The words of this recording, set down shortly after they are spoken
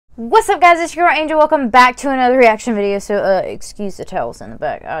What's up, guys? It's your girl Angel. Welcome back to another reaction video. So, excuse the towels in the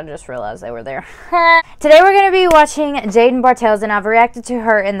back. I just realized they were there. Today we're going to be watching Jayden Bartels, and I've reacted to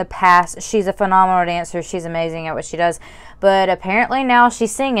her in the past. She's a phenomenal dancer. She's amazing at what she does. But apparently now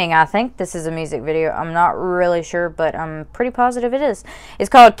she's singing. I think this is a music video. I'm not really sure, but I'm pretty positive it is.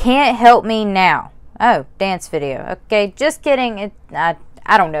 It's called Can't Help Me Now. Oh, dance video. Okay, just kidding. I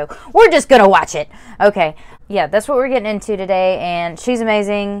don't know. We're just going to watch it. Okay. Yeah, that's what we're getting into today, and she's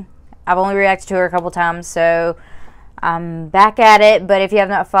amazing. I've only reacted to her a couple times, so I'm back at it. But if you have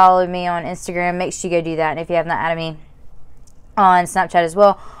not followed me on Instagram, make sure you go do that. And if you have not added me on Snapchat as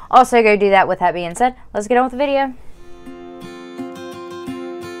well, also go do that. With that being said, let's get on with the video.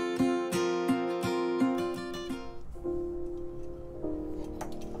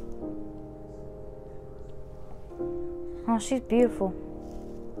 Oh, she's beautiful.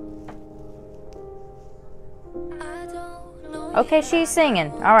 Okay, she's singing.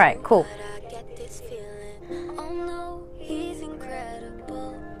 All right, cool.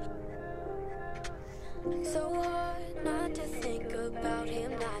 So hard not to think about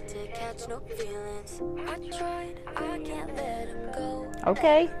him, not to catch no feelings. I tried, I can't let him go.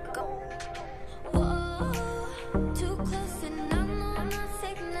 Okay. Whoa, too close and I know I'm not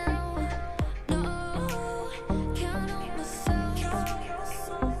safe now. No, can't hold myself.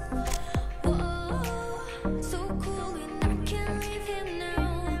 Whoa, so cool and I can't leave him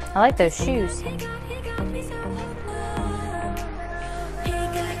now. I like those shoes.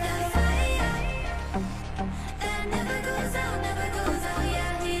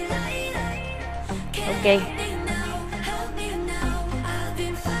 Okay.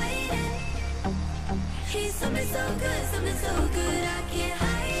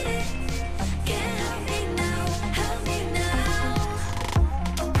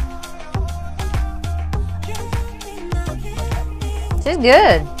 She's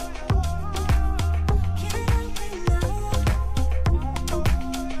good.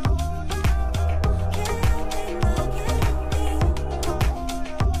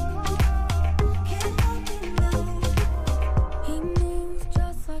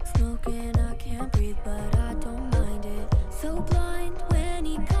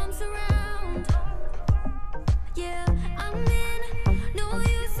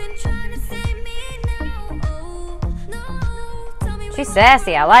 She's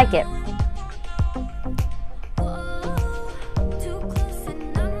sassy. I like it.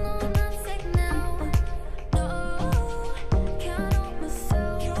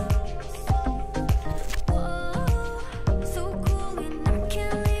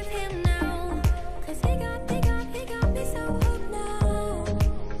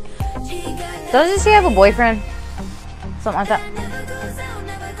 Doesn't she have a boyfriend? Something like that.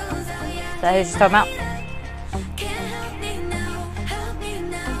 Is that who she's talking about?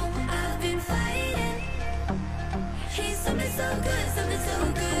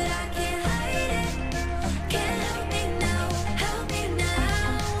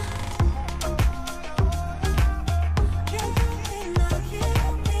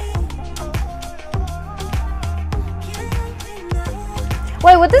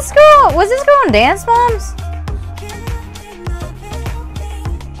 Wait, was this girl on Dance Moms?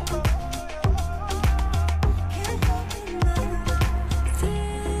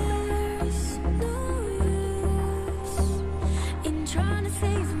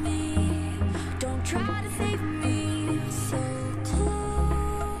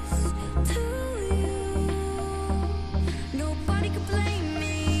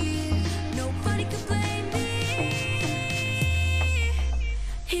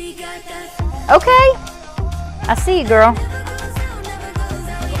 Okay, I see you, girl.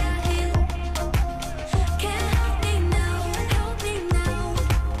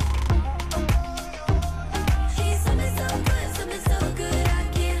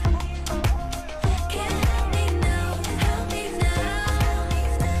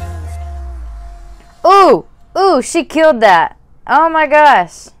 Ooh, she killed that. Oh my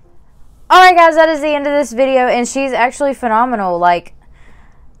gosh. Alright guys, that is the end of this video, and she's actually phenomenal. Like,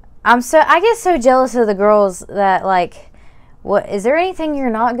 I get so jealous of the girls that, like, what, is there anything you're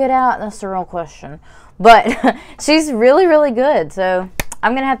not good at? That's the real question. But she's really, really good. So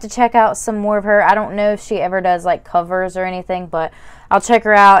I'm going to have to check out some more of her. I don't know if she ever does, like, covers or anything, but I'll check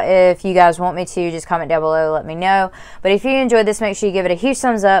her out. If you guys want me to, just comment down below, let me know. But if you enjoyed this, make sure you give it a huge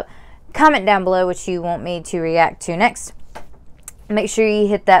thumbs up. Comment down below what you want me to react to next. Make sure you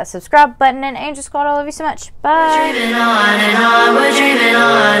hit that subscribe button, and Angel Squad, I love you so much. Bye. We're dreaming on and on, we're dreaming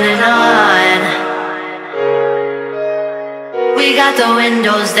on and on. We got the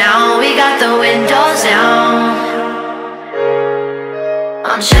windows down, we got the windows down.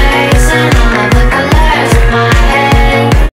 I'm chasing all my